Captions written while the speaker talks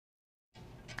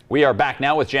We are back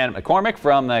now with Janet McCormick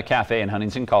from the cafe in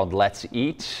Huntington called Let's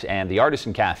Eat and the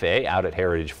Artisan Cafe out at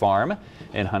Heritage Farm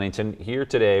in Huntington, here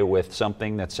today with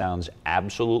something that sounds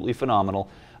absolutely phenomenal,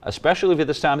 especially for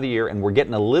this time of the year. And we're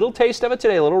getting a little taste of it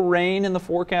today, a little rain in the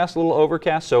forecast, a little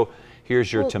overcast. So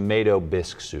here's your tomato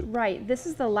bisque soup. Right. This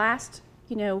is the last,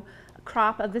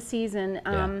 crop of the season.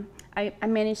 I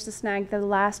managed to snag the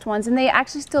last ones, and they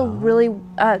actually still really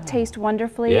taste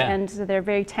wonderfully, and so they're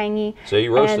very tangy. So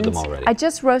you roasted them already? I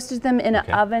just roasted them in an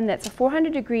oven that's a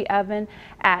 400-degree oven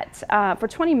at for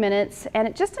 20 minutes, and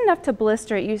it's just enough to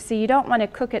blister it. You see, you don't want to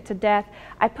cook it to death.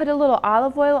 I put a little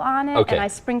olive oil on it, and I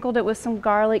sprinkled it with some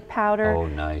garlic powder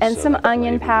and some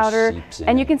onion powder,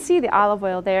 and you can see the olive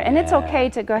oil there. And it's okay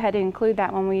to go ahead and include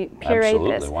that when we puree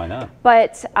this. Why not?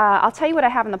 But I'll tell you what I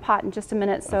have in the pot in just a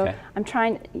minute. So I'm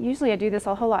trying. Usually I do this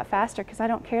a whole lot faster because I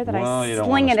don't care that I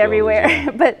sling it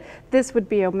everywhere. But this would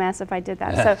be a mess if I did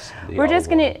that. So we're just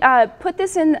going to put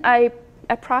this in a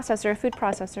processor, a food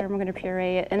processor, and we're going to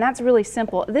puree it. And that's really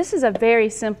simple. This is a very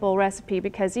simple recipe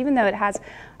because even though it has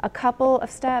a couple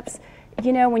of steps,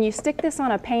 when you stick this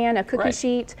on a pan, a cookie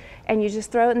sheet, and you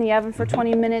just throw it in the oven for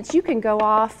 20 minutes, you can go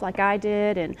off like I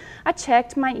did. And I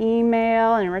checked my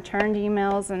email and returned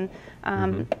emails, and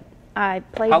I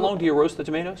played. How long do you roast the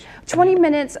tomatoes? 20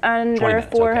 minutes under a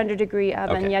 400-degree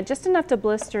oven. Yeah, just enough to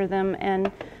blister them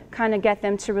and kind of get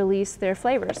them to release their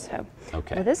flavors. So,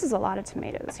 well, this is a lot of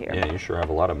tomatoes here. Yeah, you sure have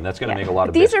a lot of them. That's going to make a lot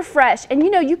of These are fresh, and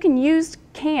you can use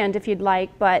canned if you'd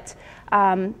like, but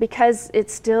because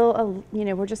it's still,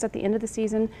 we're just at the end of the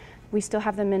season, we still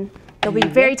have them in. They'll be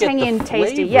very tangy and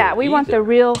tasty. Yeah, we want the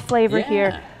real flavor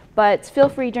here, but feel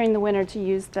free during the winter to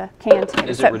use the canned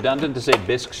tomatoes. Is it redundant to say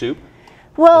bisque soup?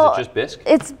 Well, is it just bisque?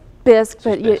 It's bisque,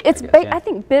 but I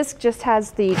think bisque just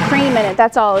has the cream in it.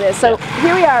 That's all it is. So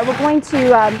here we are. We're going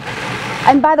to,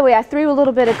 and by the way, I threw a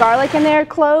little bit of garlic in there,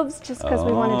 cloves, just because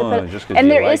we wanted to put it.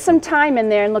 And there is some thyme in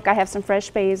there. And look, I have some fresh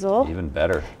basil. Even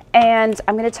better. And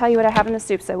I'm going to tell you what I have in the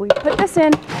soup. So we put this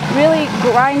in, really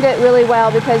grind it really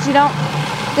well because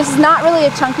this is not really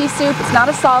a chunky soup. It's not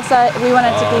a salsa. We want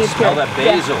it to be smell that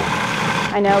basil.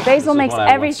 I know, basil makes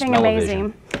everything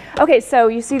amazing. Okay, so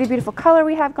you see the beautiful color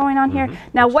we have going on here.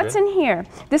 Now what's in here?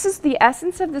 This is the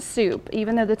essence of the soup.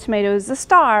 Even though the tomato is the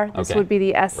star, this would be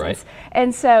the essence.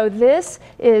 And so this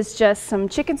is just some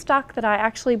chicken stock that I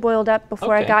actually boiled up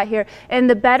before I got here. And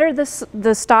the better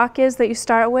the stock is that you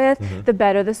start with, the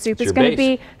better the soup is going to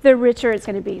be, the richer it's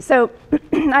going to be. So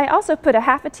I also put a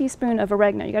 ½ teaspoon of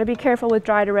oregano. You got to be careful with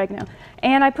dried oregano.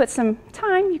 And I put some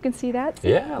thyme, you can see that.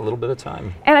 Yeah, a little bit of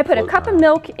thyme. And I put a cup of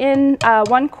milk in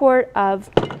 1 quart of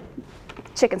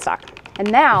chicken stock. And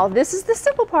now this is the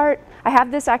simple part. I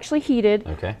have this actually heated.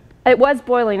 It was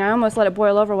boiling. I almost let it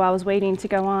boil over while I was waiting to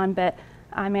go on, but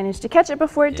I managed to catch it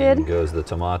before it did. In goes the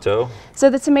tomato. So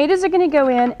the tomatoes are going to go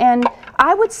in, and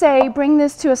I would say bring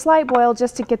this to a slight boil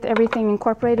just to get everything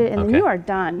incorporated, and then you are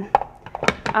done.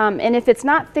 And if it's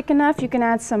not thick enough, you can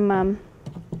add some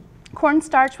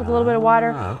cornstarch with a little bit of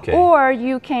water, or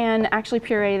you can actually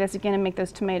puree this again and make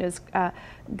those tomatoes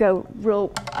go real,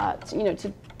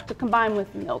 to combine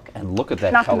with milk. And look at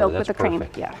that Not color. the milk, That's with the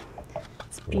perfect. cream. Yeah,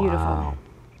 it's beautiful. Wow.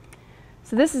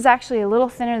 So this is actually a little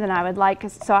thinner than I would like,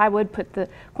 so I would put the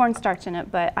cornstarch in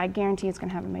it, but I guarantee it's going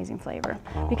to have amazing flavor.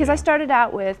 Because I started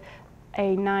out with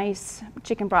a nice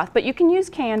chicken broth, but you can use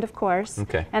canned, of course.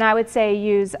 And I would say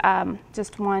use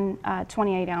just one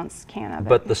 28-ounce can of it.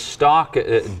 But the stock,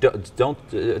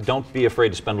 don't be afraid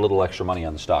to spend a little extra money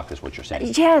on the stock, is what you're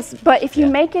saying. Yes, but if you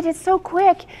make it, it's so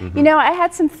quick. I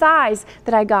had some thighs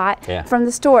that I got from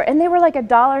the store, and they were like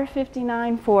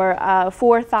 $1.59 for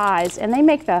 4 thighs, and they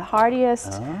make the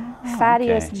heartiest,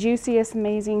 fattiest, juiciest,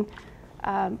 amazing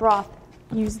broth.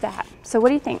 Use that. So what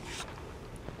do you think?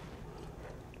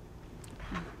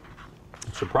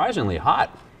 Surprisingly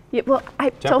hot. Yeah, well,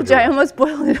 I told you I almost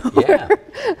boiled it over. Yeah.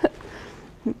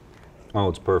 Oh,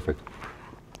 it's perfect.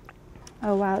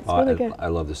 Oh, wow, it's really good. I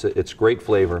love this. It's great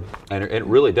flavor, and it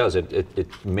really does. It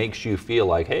makes you feel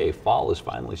like, hey, fall is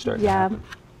finally starting to happen.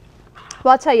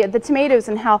 Well, I'll tell you, the tomatoes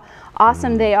and how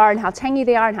awesome they are and how tangy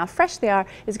they are and how fresh they are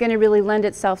is going to really lend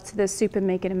itself to this soup and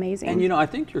make it amazing. And I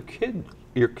think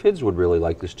your kids would really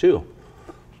like this too,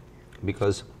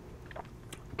 because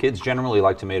kids generally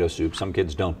like tomato soup. Some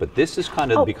kids don't, but this is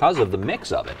kind of because of the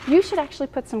mix of it. You should actually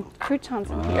put some croutons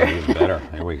in here. Even better.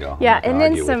 Here we go. Yeah, and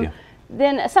then some.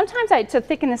 Then sometimes to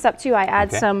thicken this up too, I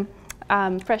add some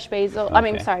fresh basil. I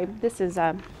mean, sorry, this is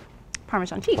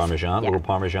Parmesan cheese. Parmesan, little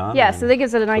Parmesan. Yeah, so that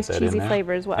gives it a nice cheesy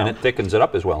flavor as well. And it thickens it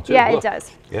up as well too. Yeah, it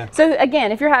does. Yeah. So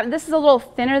again, if you're having, this is a little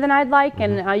thinner than I'd like,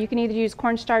 and you can either use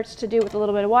cornstarch to do with a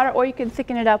little bit of water, or you can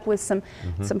thicken it up with some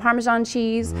Parmesan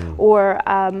cheese or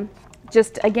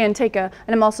just again take an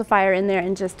emulsifier in there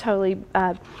and just totally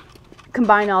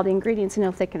combine all the ingredients and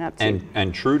it'll thicken up too.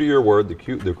 And true to your word,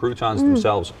 the croutons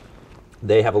themselves,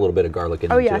 they have a little bit of garlic in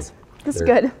them too. Oh yes, this is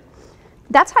good.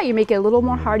 That's how you make it a little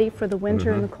more hearty for the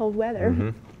winter and the cold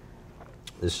weather.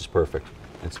 This is perfect.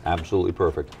 It's absolutely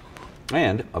perfect.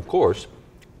 And of course,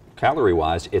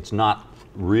 calorie-wise, it's not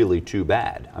really too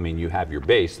bad. I mean, you have your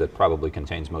base that probably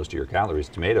contains most of your calories,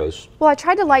 tomatoes. Well, I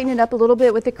tried to lighten it up a little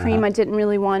bit with the cream. I didn't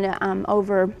really want to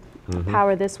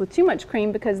overpower this with too much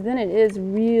cream because then it is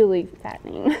really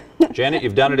fattening. Janet,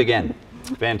 you've done it again.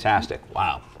 Fantastic.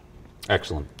 Wow.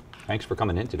 Excellent. Thanks for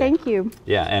coming in today. Thank you.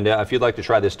 Yeah, and if you'd like to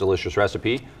try this delicious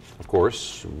recipe, of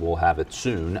course, we'll have it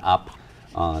soon up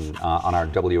on our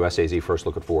WSAZ First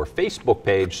Look at 4 Facebook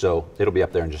page, so it'll be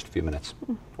up there in just a few minutes.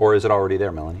 Or is it already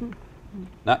there, Melanie?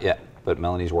 Not yet, but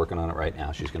Melanie's working on it right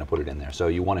now. She's going to put it in there. So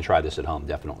you want to try this at home,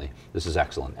 definitely. This is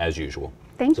excellent, as usual.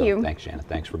 Thank you. Thanks, Janet.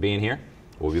 Thanks for being here.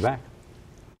 We'll be back.